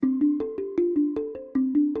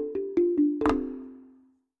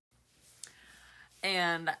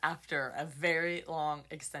And after a very long,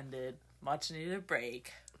 extended, much-needed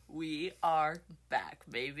break, we are back,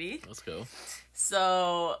 baby. Let's go.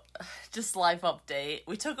 So, just life update.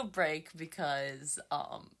 We took a break because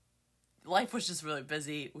life was just really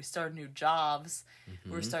busy. We started new jobs.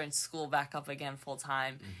 We were starting school back up again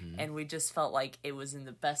full-time. And we just felt like it was in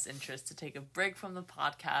the best interest to take a break from the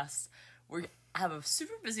podcast. We have a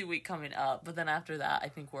super busy week coming up, but then after that, I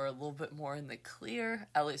think we're a little bit more in the clear,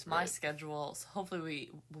 at least my schedule. So hopefully we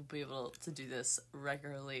will be able to do this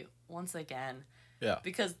regularly once again. Yeah.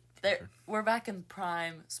 Because we're back in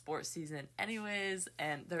prime sports season anyways,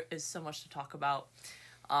 and there is so much to talk about.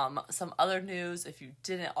 Some other news, if you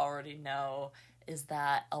didn't already know, is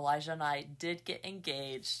that Elijah and I did get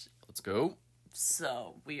engaged. Let's go.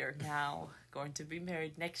 So we are now going to be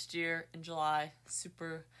married next year in July.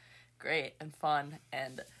 Super great and fun,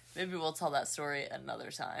 and maybe we'll tell that story another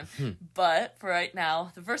time. But for right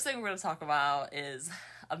now, the first thing we're going to talk about is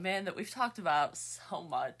a man that we've talked about so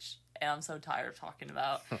much, and I'm so tired of talking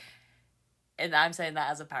about. And I'm saying that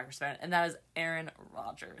as a Packers fan, and that is Aaron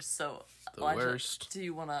Rodgers. So, The Elijah, worst. do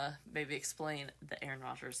you want to maybe explain the Aaron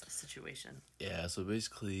Rodgers situation? Yeah, so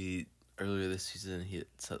basically, earlier this season, he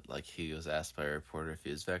said, he was asked by a reporter if he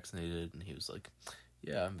was vaccinated, and he was like,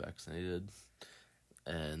 yeah, I'm vaccinated.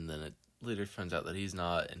 And then it later finds out that he's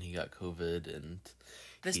not, and he got COVID, and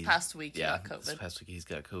This past week he got COVID. This past week he's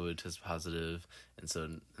got COVID, tested positive,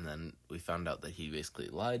 and then we found out that he basically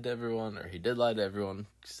lied to everyone, or he did lie to everyone.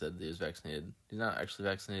 He said that he was vaccinated. He's not actually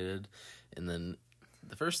vaccinated. And then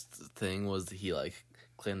the first thing was that he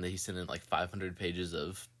claimed that he sent in 500 pages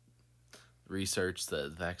of research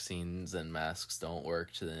that vaccines and masks don't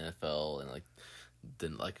work to the NFL, and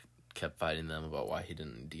didn't kept fighting them about why he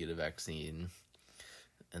didn't need to get a vaccine.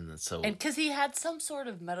 And then and because he had some sort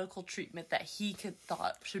of medical treatment that he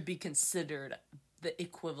thought should be considered the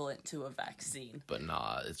equivalent to a vaccine. But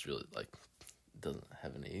nah, it's really doesn't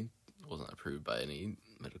have any, wasn't approved by any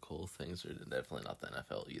medical things, or definitely not the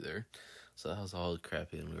NFL either. So that was all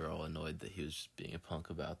crappy, and we were all annoyed that he was just being a punk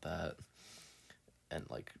about that, and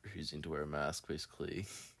refusing to wear a mask basically.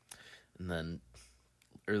 And then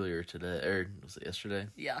earlier today, or was it yesterday?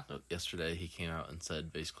 Yeah. No, yesterday he came out and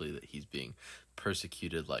said basically that he's being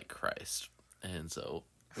persecuted like Christ. And so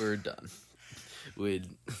we're done.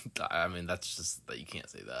 That's just, that you can't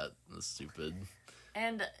say that. That's stupid.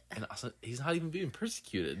 And also, he's not even being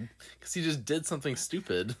persecuted because he just did something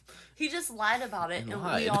stupid. He just lied about it, and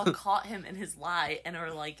we all caught him in his lie and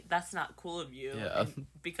are like, that's not cool of you. Yeah. And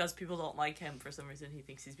because people don't like him, for some reason he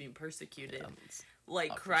thinks he's being persecuted. Yeah,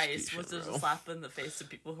 Christ was just a slap in the face to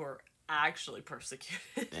people who are actually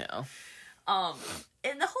persecuted. Yeah.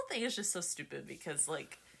 And the whole thing is just so stupid because,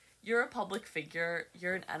 you're a public figure,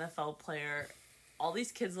 you're an NFL player, all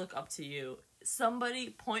these kids look up to you.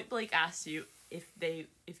 Somebody point blank asked you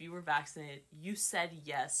if you were vaccinated. You said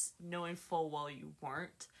yes, knowing full well you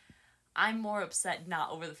weren't. I'm more upset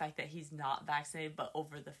not over the fact that he's not vaccinated, but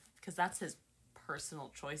over because that's his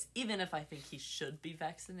personal choice, even if I think he should be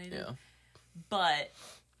vaccinated. Yeah. But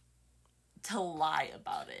to lie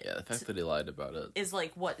about it. Yeah, the fact that he lied about it is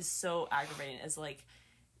what is so aggravating. Is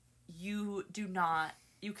you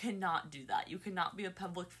cannot do that. You cannot be a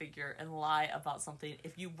public figure and lie about something.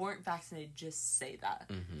 If you weren't vaccinated, just say that.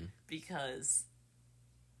 Mm-hmm. Because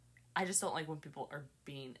I just don't like when people are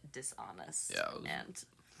being dishonest. Yeah.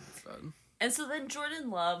 And so then Jordan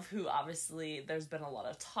Love, who obviously there's been a lot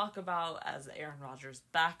of talk about as Aaron Rodgers'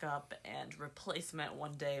 backup and replacement,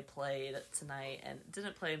 one day played tonight and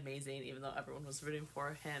didn't play amazing, even though everyone was rooting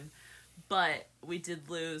for him. But we did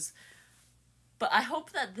lose. But I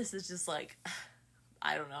hope that this is just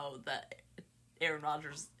I don't know, that Aaron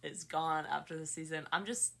Rodgers is gone after the season.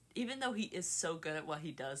 Even though he is so good at what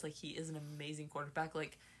he does, he is an amazing quarterback,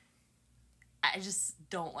 I just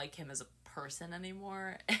don't like him as a person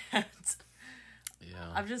anymore. And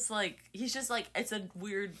yeah. I'm just he's just it's a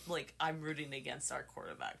weird, I'm rooting against our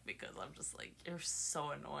quarterback because I'm just you're so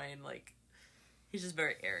annoying. He's just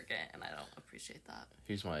very arrogant, and I don't appreciate that.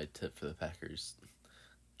 Here's my tip for the Packers.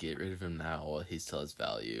 Get rid of him now while he still has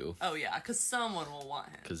value. Oh, yeah, because someone will want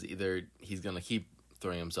him. Because either he's going to keep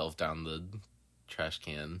throwing himself down the trash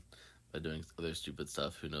can by doing other stupid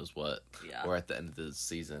stuff, who knows what. Yeah. Or at the end of the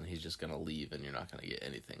season, he's just going to leave and you're not going to get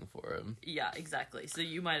anything for him. Yeah, exactly. So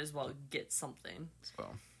you might as well get something.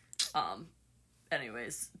 So.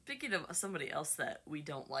 Anyways, speaking of somebody else that we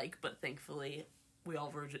don't like, but thankfully we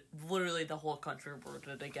all literally the whole country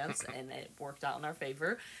voted against, and it worked out in our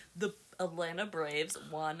favor. The Atlanta Braves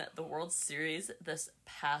won the World Series this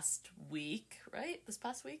past week, right? This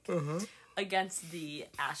past week? Against the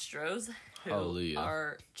Astros, who Hallelujah.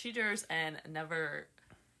 are cheaters and never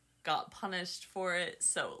got punished for it.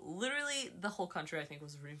 So literally the whole country, I think,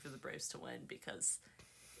 was rooting for the Braves to win because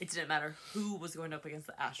it didn't matter who was going up against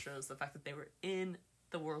the Astros. The fact that they were in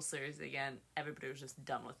the World Series again, everybody was just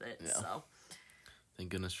done with it. Yeah. So thank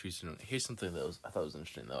goodness Trees. Here's something that I thought was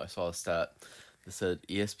interesting though. I saw a stat that said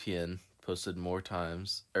ESPN posted more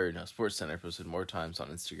times, or no, SportsCenter posted more times on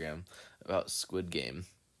Instagram about Squid Game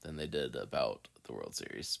than they did about the World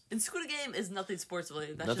Series. And Squid Game is nothing sports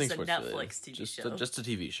related. That's nothing just a Netflix TV show. Just a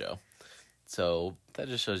TV show. So that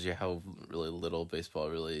just shows you how really little baseball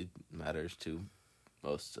really matters to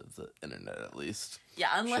most of the internet, at least. Yeah,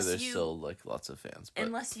 unless there's still like lots of fans. But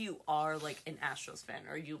unless you are like an Astros fan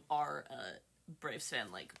or you are a Braves fan,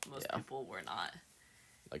 like most people were not.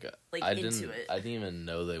 I didn't even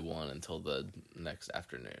know they won until the next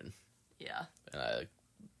afternoon. Yeah. And I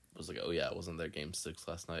was like, oh yeah, wasn't there Game 6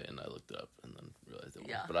 last night? And I looked it up and then realized they won.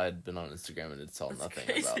 Yeah. But I had been on Instagram and it saw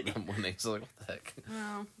nothing about them winning. So like, what the heck?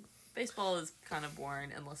 Well, baseball is kind of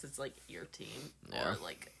boring unless it's like your team or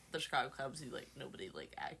like the Chicago Cubs, who like nobody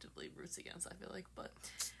like actively roots against, I feel like. But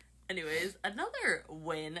anyways, another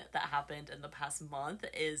win that happened in the past month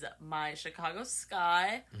is my Chicago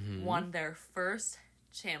Sky won their first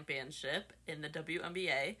championship in the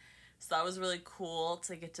WNBA. So that was really cool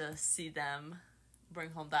to get to see them bring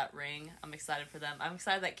home that ring. I'm excited for them. I'm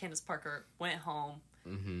excited that Candace Parker went home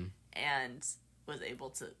and was able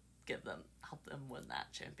to help them win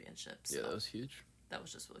that championship. So yeah, that was huge. That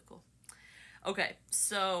was just really cool. Okay,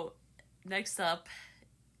 so next up,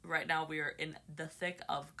 right now we are in the thick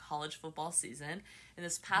of college football season. And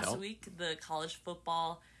this past week, the college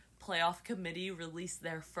football playoff committee released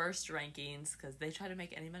their first rankings because they try to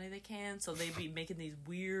make any money they can. So they be making these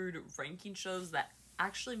weird ranking shows that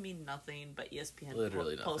actually mean nothing, but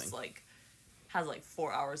ESPN posts has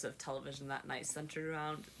 4 hours of television that night centered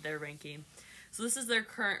around their ranking. So this is their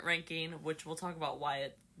current ranking, which we'll talk about why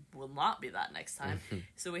it will not be that next time.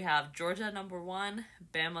 So we have Georgia number 1,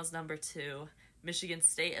 Bama's number 2, Michigan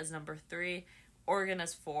State as number 3, Oregon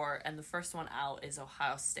as 4, and the first one out is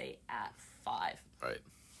Ohio State at 5. Right.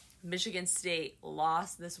 Michigan State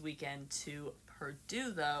lost this weekend to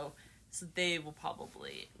Purdue, though, so they will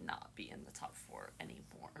probably not be in the top 4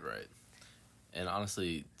 anymore. Right. And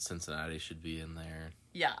honestly, Cincinnati should be in there.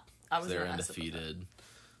 Yeah, I was They're undefeated.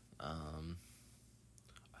 I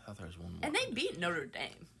thought there was one more. And they beat Notre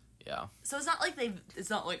Dame. Yeah. So it's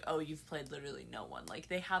not like, oh, you've played literally no one. Like,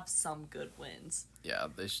 they have some good wins. Yeah,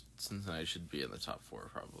 Cincinnati should be in the top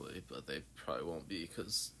 4 probably, but they probably won't be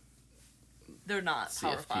because they're not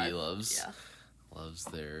Power 5. loves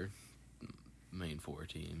their main 4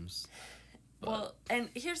 teams. But well, and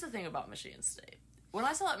here's the thing about Michigan State. When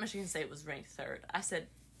I saw that Michigan State was ranked 3rd, I said,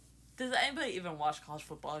 does anybody even watch college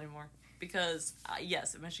football anymore? Because,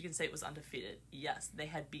 yes, Michigan State was undefeated. Yes, they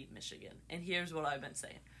had beat Michigan. And here's what I've been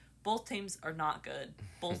saying. Both teams are not good.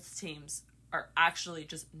 Both teams are actually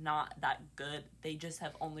just not that good. They just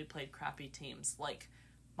have only played crappy teams. Like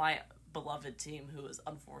my beloved team, who is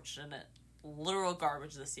unfortunate, literal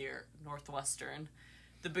garbage this year, Northwestern.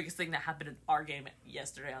 The biggest thing that happened in our game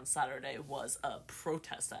yesterday on Saturday was a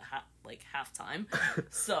protest at halftime.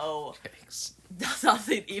 So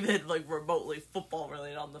nothing even remotely football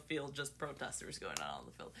related on the field, just protesters going on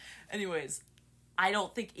the field. Anyways, I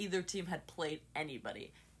don't think either team had played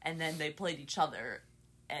anybody, and then they played each other,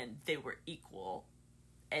 and they were equal,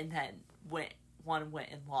 and then one went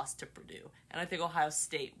and lost to Purdue. And I think Ohio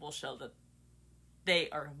State will show that they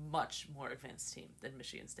are a much more advanced team than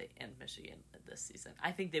Michigan State and Michigan this season.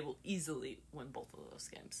 I think they will easily win both of those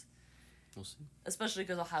games. We'll see. Especially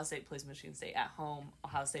because Ohio State plays Michigan State at home.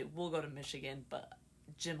 Ohio State will go to Michigan, but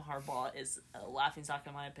Jim Harbaugh is a laughingstock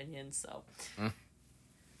in my opinion. So,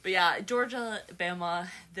 But yeah, Georgia, Bama,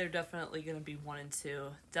 they're definitely going to be 1 and 2.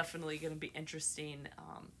 Definitely going to be interesting,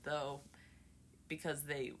 though, because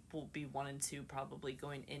they will be 1 and 2 probably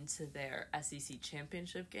going into their SEC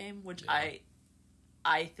championship game, which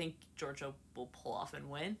I think Georgia will pull off and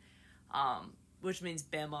win, which means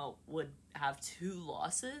Bama would have 2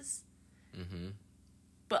 losses. Mm-hmm.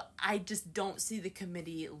 But I just don't see the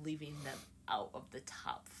committee leaving them out of the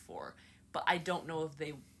top 4. But I don't know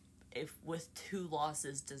if with 2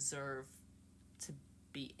 losses deserve to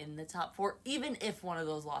be in the top 4, even if one of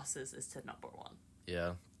those losses is to number 1.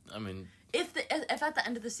 Yeah, I mean, if at the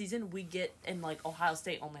end of the season we get and Ohio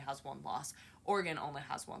State only has 1 loss, Oregon only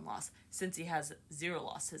has 1 loss, Cincy has 0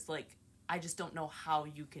 losses, I just don't know how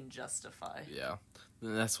you can justify. Yeah,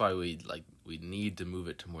 and that's why we need to move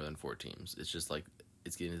it to more than 4 teams. It's just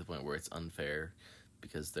it's getting to the point where it's unfair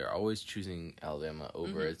because they're always choosing Alabama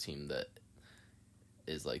over a team that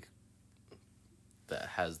is that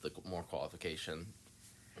has the more qualification.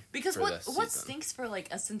 Because what stinks for, like,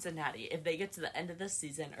 a Cincinnati, if they get to the end of the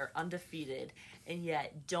season, are undefeated, and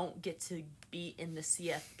yet don't get to be in the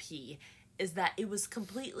CFP, is that it was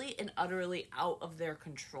completely and utterly out of their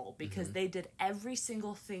control, because they did every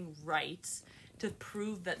single thing right to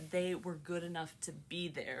prove that they were good enough to be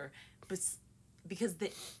there, but because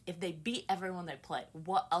if they beat everyone they play,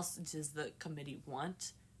 what else does the committee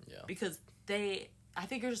want? Yeah. Because I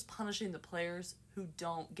think you're just punishing the players who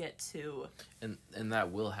don't get to... And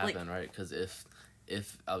that will happen, right? Because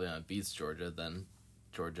if Alabama beats Georgia, then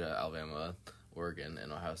Georgia, Alabama, Oregon,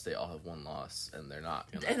 and Ohio State all have one loss, and they're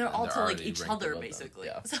not gonna... And they're all to, like, each other, basically.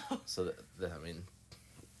 Yeah. So I mean,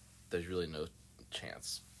 there's really no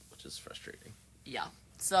chance, which is frustrating. Yeah.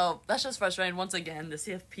 So, that's just frustrating. Once again, the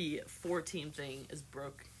CFP 4-team thing is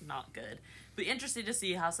broke, not good. Be interesting to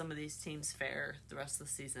see how some of these teams fare the rest of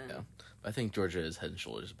the season. Yeah. I think Georgia is head and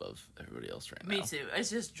shoulders above everybody else right now. Me too.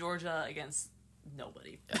 It's just Georgia against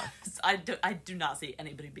nobody. Yeah. I do not see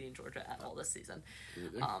anybody beating Georgia at all this season.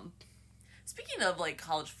 Speaking of, like,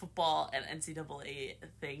 college football and NCAA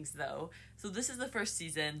things, though, so this is the first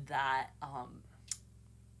season that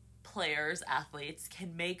players, athletes,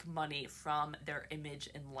 can make money from their image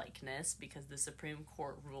and likeness, because the Supreme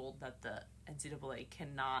Court ruled that the NCAA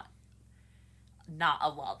cannot not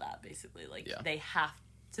allow that, basically. Like, they have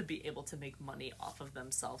to be able to make money off of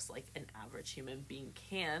themselves like an average human being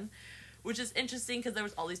can, which is interesting, because there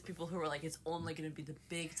was all these people who were like, it's only going to be the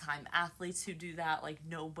big time athletes who do that, like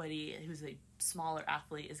nobody who's a smaller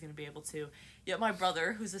athlete is going to be able to. Yet my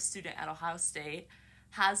brother, who's a student at Ohio State,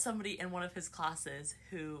 has somebody in one of his classes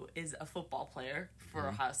who is a football player for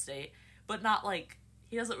Ohio State, but not like,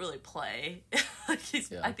 he doesn't really play. Like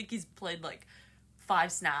I think he's played like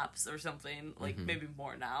 5 snaps or something, like maybe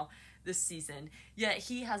more now this season. Yet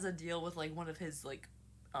he has a deal with like one of his like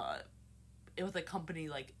with a company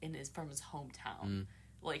like from his hometown,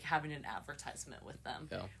 like having an advertisement with them,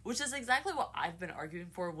 which is exactly what I've been arguing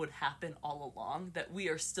for would happen all along, that we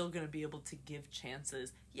are still going to be able to give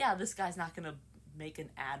chances. Yeah, this guy's not going to make an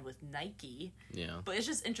ad with Nike, but it's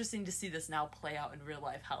just interesting to see this now play out in real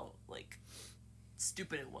life, how like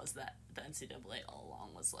stupid it was that the NCAA all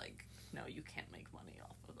along was like, no, you can't make money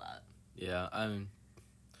off of that. Yeah, I mean,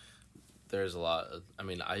 there's a lot of, I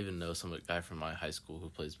mean, I even know some guy from my high school who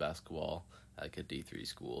plays basketball at like a D3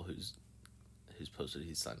 school who's posted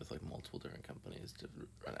he's signed with like multiple different companies to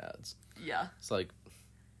run ads. Yeah. It's like,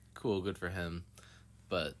 cool, good for him.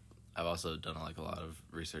 But I've also done like a lot of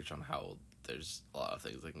research on how there's a lot of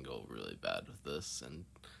things that can go really bad with this, and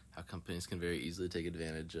how companies can very easily take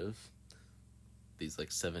advantage of these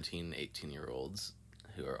like 17, 18-year-olds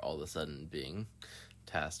who are all of a sudden being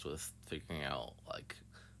tasked with figuring out like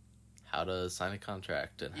how to sign a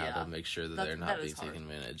contract and how to make sure that they're not being taken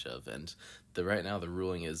advantage of. And right now the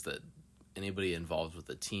ruling is that anybody involved with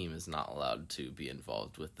the team is not allowed to be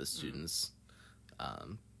involved with the students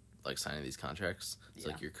like signing these contracts. It's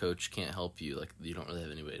like your coach can't help you, like you don't really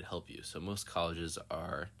have anybody to help you. So most colleges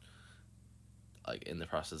are like in the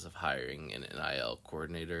process of hiring an NIL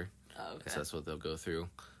coordinator. Oh, okay. So that's what they'll go through.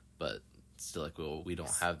 But still, like, well, we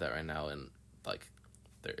don't have that right now, and like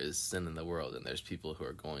there is sin in the world, and there's people who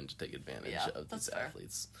are going to take advantage of these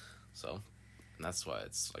athletes. So, and that's why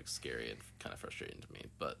it's like scary and kind of frustrating to me.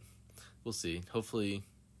 But we'll see. Hopefully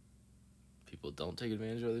people don't take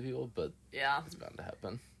advantage of other people, but it's bound to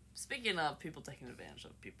happen. Speaking of people taking advantage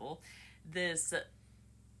of people, it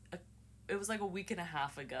was like a week and a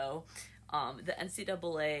half ago, the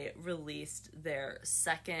NCAA released their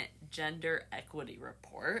second gender equity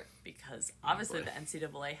report, because obviously the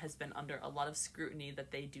NCAA has been under a lot of scrutiny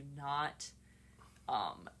that they do not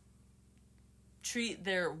treat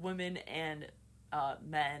their women and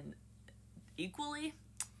men equally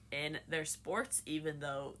in their sports, even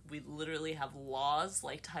though we literally have laws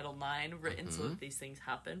like Title IX written so that these things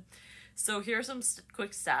happen. So here are some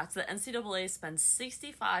quick stats. The NCAA spends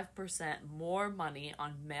 65% more money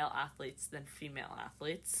on male athletes than female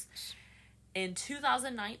athletes. In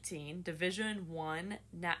 2019, Division I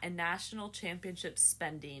and national championship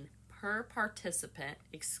spending per participant,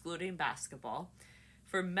 excluding basketball,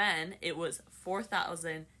 for men, it was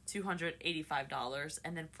 $4,285,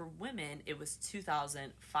 and then for women, it was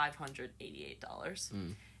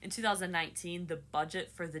 $2,588. In 2019, the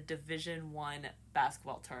budget for the Division I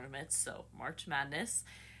basketball tournaments, so March Madness,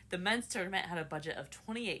 the men's tournament had a budget of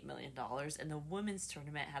 $28 million, and the women's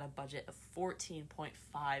tournament had a budget of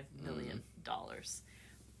 $14.5 million.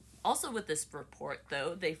 Also with this report,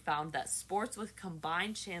 though, they found that sports with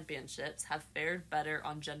combined championships have fared better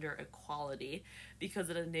on gender equality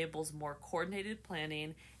because it enables more coordinated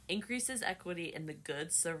planning increases equity in the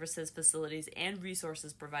goods, services, facilities, and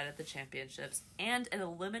resources provided at the championships, and it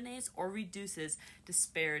eliminates or reduces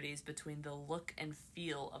disparities between the look and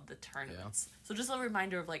feel of the tournaments. Yeah. So just a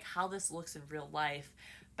reminder of like how this looks in real life.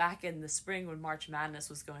 Back in the spring when March Madness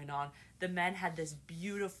was going on, the men had this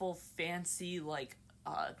beautiful, fancy, like,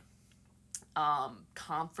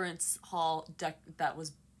 conference hall deck that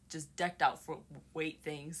was just decked out for weight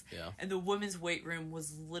things. Yeah. And the women's weight room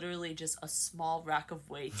was literally just a small rack of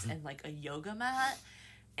weights and like a yoga mat.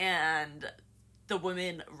 And the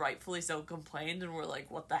women rightfully so complained and were like,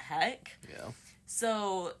 what the heck? Yeah.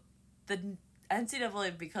 So the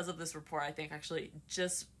NCAA, because of this report, I think actually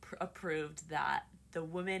just approved that the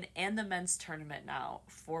women and the men's tournament now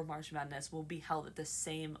for March Madness will be held at the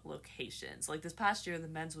same locations. Like this past year, the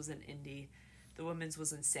men's was in Indy, the women's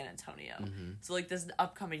was in San Antonio. Mm-hmm. So like this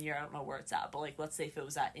upcoming year, I don't know where it's at, but like let's say if it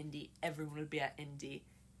was at Indy, everyone would be at Indy.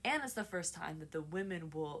 And it's the first time that the women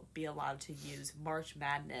will be allowed to use March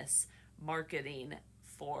Madness marketing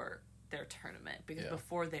for their tournament, because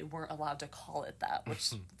before they weren't allowed to call it that,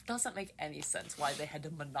 which doesn't make any sense why they had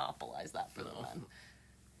to monopolize that for the men.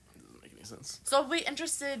 Sense. So I'll be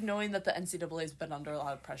interested, knowing that the NCAA has been under a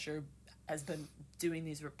lot of pressure, has been doing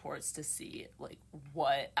these reports to see like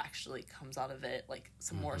what actually comes out of it, like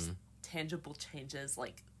some more tangible changes,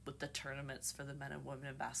 like with the tournaments for the men and women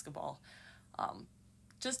in basketball,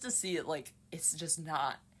 just to see it. Like it's just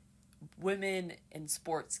not, women in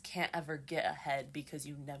sports can't ever get ahead because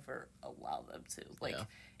you never allow them to. Like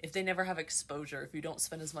if they never have exposure, if you don't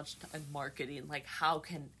spend as much time marketing, like how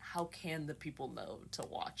can the people know to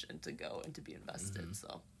watch and to go and to be invested?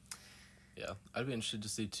 So yeah, I'd be interested to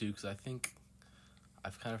see too, because I think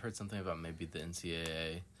I've kind of heard something about maybe the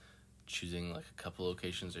NCAA choosing like a couple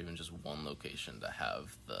locations or even just one location to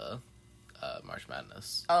have the March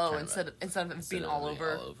Madness tournament. instead of it being all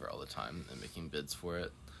over all the time and making bids for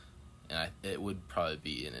it. And it would probably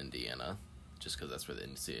be in Indiana, just because that's where the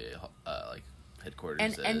NCAA like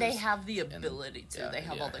headquarters is. And they have the ability to. They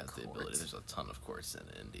have all the courts. The ability. There's a ton of courts in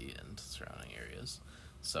Indy and surrounding areas.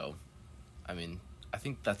 So, I mean, I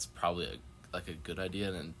think that's probably a good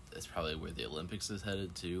idea, and it's probably where the Olympics is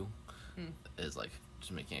headed too. Is like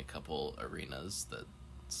just making a couple arenas that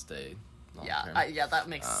stay long term. That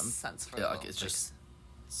makes sense for like it's just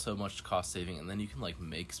so much cost saving, and then you can like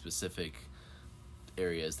make specific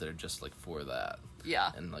areas that are just like for that.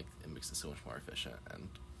 Yeah. And like it makes it so much more efficient and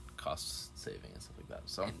cost saving and stuff like that.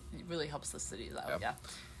 So and it really helps the cities out. Yeah.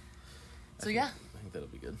 So I think that'll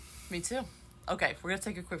be good. Me too. Okay, we're gonna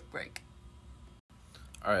take a quick break.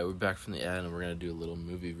 Alright, we're back from the ad and we're gonna do a little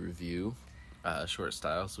movie review, short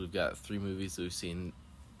style. So we've got 3 movies that we've seen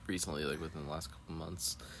recently, like within the last couple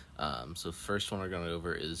months. So first one we're going to go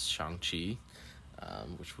over is Shang-Chi,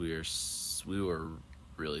 which we were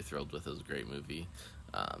really thrilled with. It was a great movie.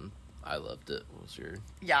 I loved it. What was your...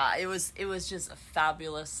 Yeah, it was just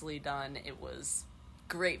fabulously done. It was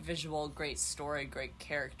great visual, great story, great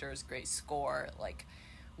characters, great score. Like,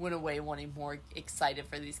 went away wanting more, excited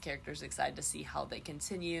for these characters, excited to see how they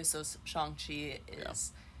continue. So Shang-Chi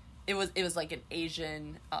is... Yeah. It was like an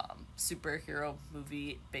Asian superhero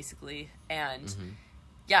movie, basically. And...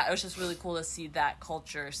 Yeah, it was just really cool to see that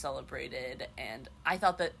culture celebrated, and I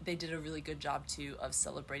thought that they did a really good job, too, of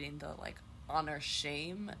celebrating the, like,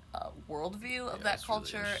 honor-shame worldview of that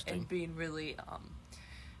culture, really and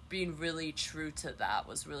being really true to that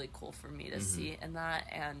was really cool for me to see in that,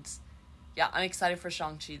 and, yeah, I'm excited for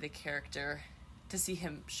Shang-Chi, the character, to see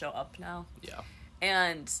him show up now. Yeah.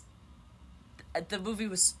 And... the movie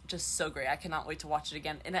was just so great. I cannot wait to watch it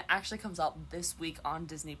again. And it actually comes out this week on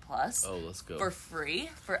Disney+. Oh, let's go. For free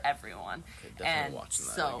for everyone. Okay, definitely watching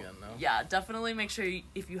that again now. Yeah, definitely make sure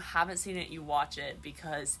if you haven't seen it, you watch it,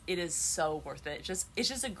 because it is so worth it. It's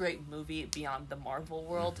just a great movie beyond the Marvel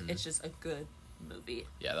world. It's just a good movie.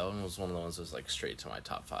 Yeah, that one was one of the ones that was like straight to my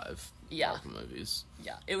top 5 Marvel movies.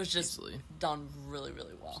 Yeah, it was just done really,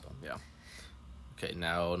 really well. Yeah. Okay,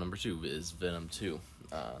 now number 2 is Venom 2.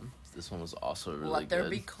 This one was also really good. Let There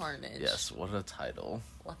Be Carnage. Yes, what a title.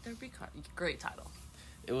 Let There Be Carnage. Great title.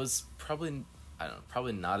 It was probably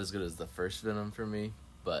not as good as the first Venom for me,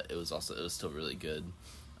 but it was still really good.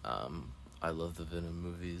 I love the Venom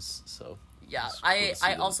movies, so... Yeah,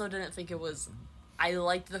 I also didn't think it was... I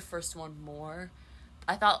liked the first one more.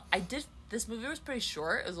 I thought... This movie was pretty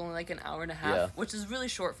short. It was only like an hour and a half, which is really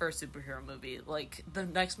short for a superhero movie. Like, the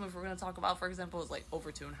next movie we're going to talk about, for example, is like over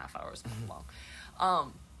 2.5 hours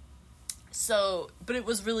long. But it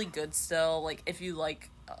was really good still. Like, if you like,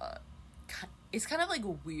 it's kind of like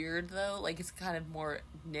weird though. Like, it's kind of more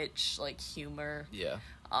niche, like humor. Yeah.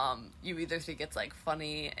 You either think it's, like,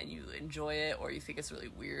 funny and you enjoy it, or you think it's really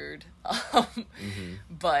weird.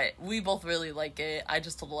 But we both really like it. I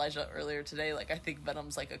just told Elijah earlier today, like, I think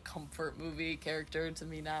Venom's, like, a comfort movie character to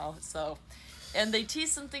me now, so... And they tease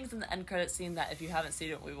some things in the end credit scene that if you haven't seen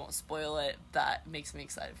it, we won't spoil it. That makes me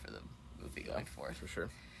excited for the movie going forward. For sure.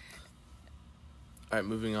 Alright,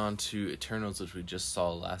 moving on to Eternals, which we just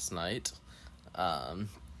saw last night.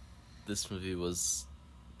 This movie was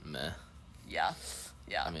meh. Yeah.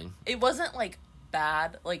 I mean... It wasn't, like,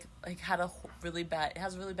 bad. Like had a really bad... It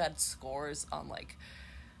has really bad scores on, like,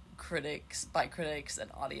 critics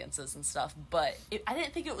and audiences and stuff. But I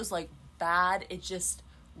didn't think it was, like, bad. It just...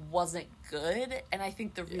 wasn't good, and I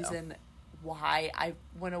think the reason why I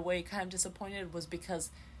went away kind of disappointed was because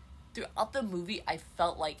throughout the movie I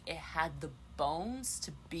felt like it had the bones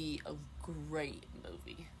to be a great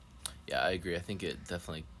movie. Yeah, I agree. I think it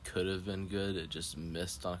definitely could have been good. It just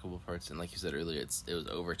missed on a couple parts, and like you said earlier, it was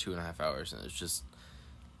over 2.5 hours, and it was just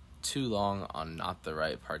too long on not the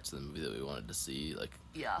right parts of the movie that we wanted to see. Like,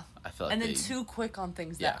 I felt like, and then too quick on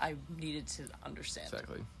things that I needed to understand.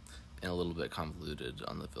 Exactly. And a little bit convoluted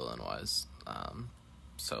on the villain-wise.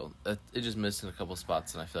 So it just missed in a couple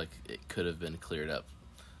spots, and I feel like it could have been cleared up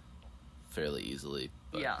fairly easily.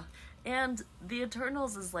 But... Yeah. And the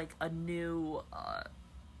Eternals is, like, a new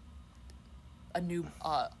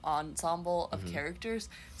ensemble of characters.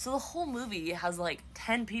 So the whole movie has, like,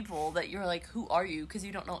 10 people that you're like, who are you? Because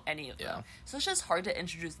you don't know any of them. So it's just hard to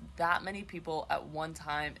introduce that many people at one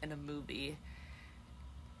time in a movie.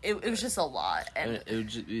 It was just a lot. And I mean,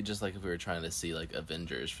 it would be just like if we were trying to see, like,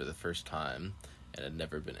 Avengers for the first time and had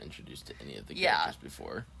never been introduced to any of the characters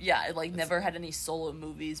before. Yeah, it, like, never had any solo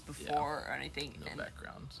movies before or anything. No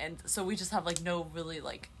background. And so we just have, like, no really,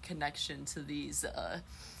 like, connection to these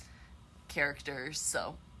characters.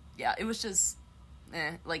 So, yeah, it was just,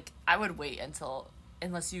 like, I would wait until,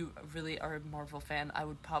 unless you really are a Marvel fan, I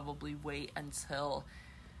would probably wait until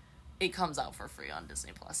it comes out for free on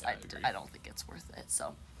Disney+. I don't think it's worth it,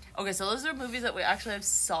 so... Okay, so those are movies that we actually have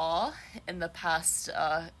saw in the past,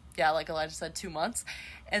 like Elijah said, 2 months.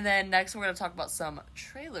 And then next we're going to talk about some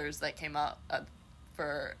trailers that came out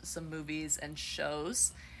for some movies and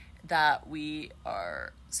shows that we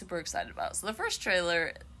are super excited about. So the first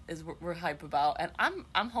trailer is what we're hype about, and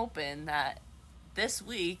I'm hoping that this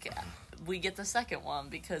week we get the second one,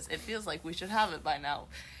 because it feels like we should have it by now.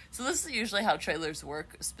 So this is usually how trailers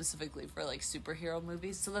work, specifically for, like, superhero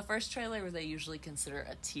movies. So the first trailer they usually consider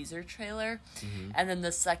a teaser trailer, and then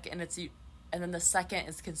the second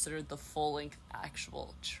is considered the full-length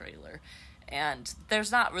actual trailer. And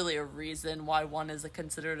there's not really a reason why one is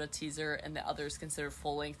considered a teaser and the other is considered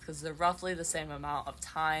full-length, because they're roughly the same amount of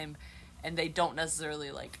time, and they don't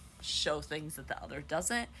necessarily, like, show things that the other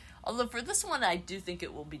doesn't. Although for this one, I do think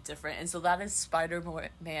it will be different. And so that is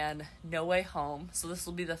Spider-Man No Way Home. So this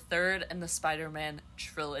will be the third in the Spider-Man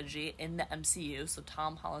trilogy in the MCU. So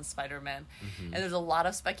Tom Holland's Spider-Man. And there's a lot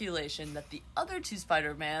of speculation that the other two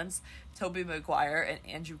Spider-Mans, Tobey Maguire and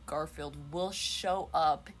Andrew Garfield, will show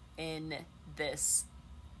up in this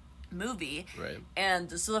movie. Right.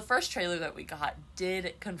 And so the first trailer that we got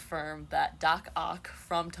did confirm that Doc Ock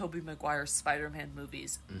from Tobey Maguire's Spider-Man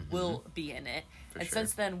movies will be in it.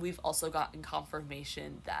 Since then, we've also gotten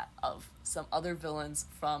confirmation that of some other villains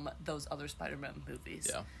from those other Spider-Man movies.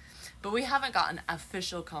 Yeah. But we haven't gotten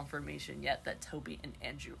official confirmation yet that Tobey and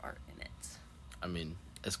Andrew are in it. I mean,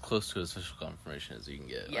 as close to official confirmation as you can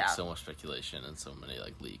get. Like, so much speculation and so many,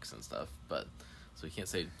 like, leaks and stuff. But, so we can't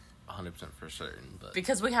say 100% for certain. But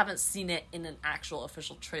because we haven't seen it in an actual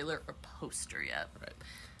official trailer or poster yet. Right.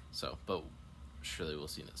 So, but surely we'll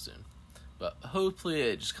see it soon. But hopefully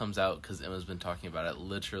it just comes out, because Emma's been talking about it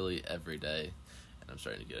literally every day, and I'm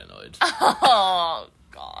starting to get annoyed. Oh,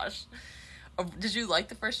 gosh. Did you like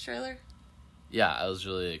the first trailer? Yeah, I was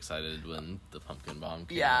really excited when the pumpkin bomb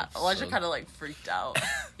came Yeah, out, Elijah kind of, like, freaked out.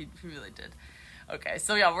 He really did. Okay,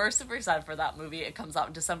 so yeah, we're super excited for that movie. It comes out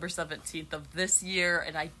on December 17th of this year,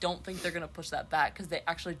 and I don't think they're going to push that back, because they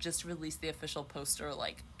actually just released the official poster,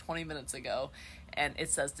 like, 20 minutes ago, and it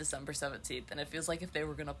says December 17th, and it feels like if they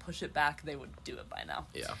were going to push it back, they would do it by now.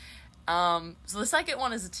 Yeah. So the second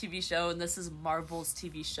one is a TV show, and this is Marvel's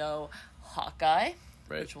TV show, Hawkeye,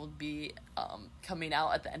 which will be coming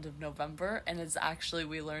out at the end of November, and it's actually,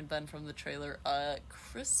 we learned then from the trailer, a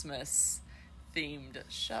Christmas-themed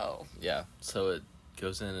show. Yeah, so it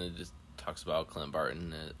goes in and it just talks about Clint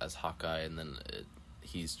Barton as Hawkeye, and then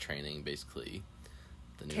he's training, basically,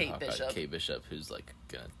 the new Hawkeye, Kate Bishop, who's, like,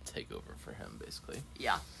 gonna take over for him, basically.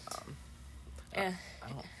 Yeah. I'm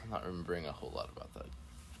not remembering a whole lot about that.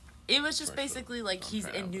 It was just basically, like, he's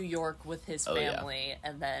in New York with his family,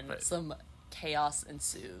 and then some chaos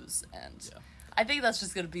ensues, and I think that's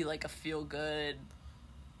just gonna be like a feel good,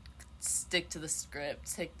 stick to the script,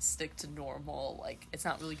 stick to normal. Like, it's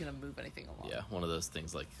not really gonna move anything along. Yeah, one of those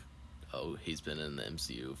things like, oh, he's been in the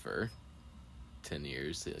MCU for 10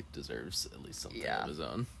 years. He like deserves at least something of his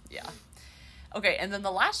own. Yeah. Okay, and then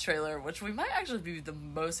the last trailer, which we might actually be the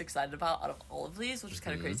most excited about out of all of these, which is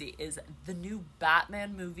kind of crazy, is the new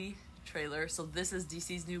Batman movie trailer. So this is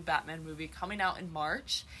DC's new Batman movie coming out in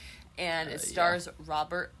March, and it stars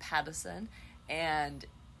Robert Pattinson, and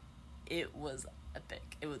it was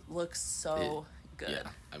epic. It looks so good. Yeah,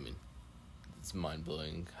 I mean, it's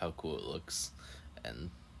mind-blowing how cool it looks, and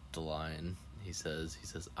the line he says,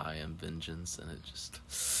 "I am vengeance," and it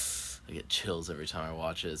just, I get chills every time I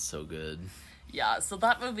watch it. It's so good. Yeah, so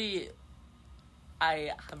that movie,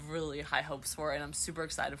 I have really high hopes for, and I'm super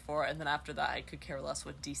excited for. And then after that, I could care less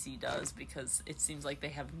what DC does, because it seems like they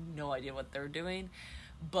have no idea what they're doing.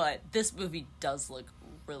 But this movie does look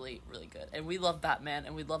really, really good. And we love Batman,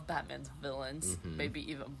 and we love Batman's villains, maybe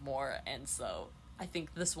even more. And so I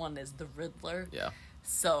think this one is the Riddler. Yeah.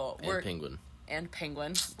 So Penguin. And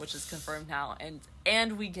Penguin, which is confirmed now.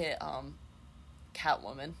 And we get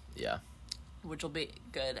Catwoman. Yeah. Which will be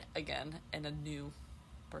good again, and a new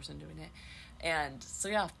person doing it. And so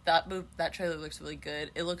yeah, that trailer looks really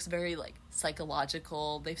good. It looks very like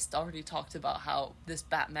psychological. They've already talked about how this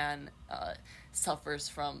Batman suffers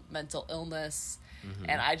from mental illness,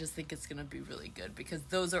 and I just think it's gonna be really good, because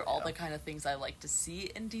those are all the kind of things I like to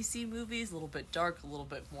see in DC movies. A little bit dark, a little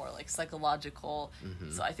bit more like psychological.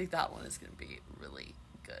 So I think that one is gonna be really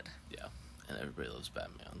good. Yeah, and everybody loves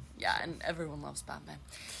Batman. Yeah, and everyone loves Batman.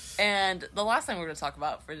 And the last thing we're going to talk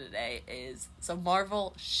about for today is, so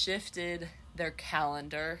Marvel shifted their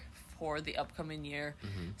calendar for the upcoming year.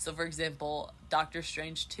 So, for example, Doctor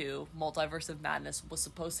Strange 2, Multiverse of Madness, was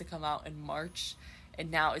supposed to come out in March,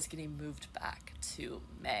 and now it's getting moved back to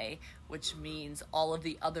May, which means all of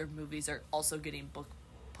the other movies are also getting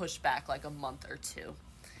pushed back like a month or two.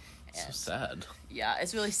 And, so sad. Yeah,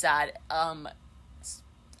 it's really sad.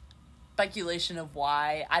 Speculation of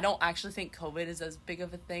why. I don't actually think COVID is as big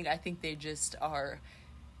of a thing. I think they just are,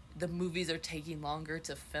 the movies are taking longer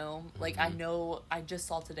to film. Like, I know, I just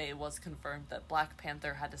saw today it was confirmed that Black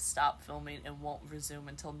Panther had to stop filming and won't resume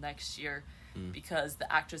until next year because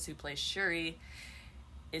the actress who plays Shuri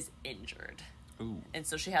is injured. Ooh. And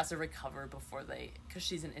so she has to recover before because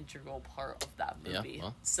she's an integral part of that movie. Yeah,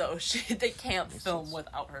 well, so they can't film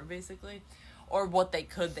without her, basically. Or what they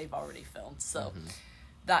could, they've already filmed. So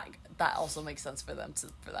that also makes sense for them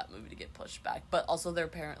for that movie to get pushed back. But also they're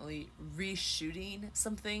apparently reshooting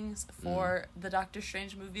some things for the Doctor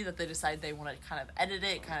Strange movie that they decided they want to kind of edit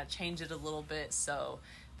it, kind of change it a little bit. So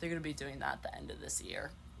they're going to be doing that at the end of this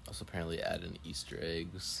year. Also apparently add in Easter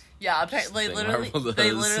eggs. Yeah, apparently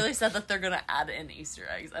they literally said that they're going to add in Easter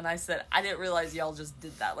eggs. And I said, I didn't realize y'all just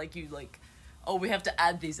did that. Like, you like, oh, we have to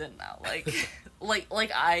add these in now. Like, when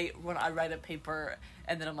I write a paper,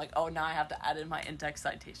 and then I'm like, oh, now I have to add in my index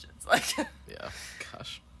citations. Like, yeah,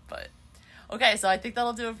 gosh. But, okay, so I think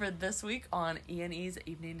that'll do it for this week on E&E's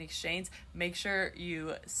Evening Exchange. Make sure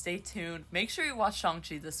you stay tuned. Make sure you watch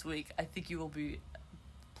Shang-Chi this week. I think you will be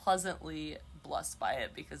pleasantly blessed by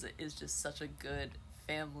it, because it is just such a good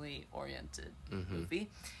family-oriented movie.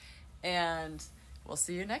 And we'll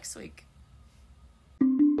see you next week.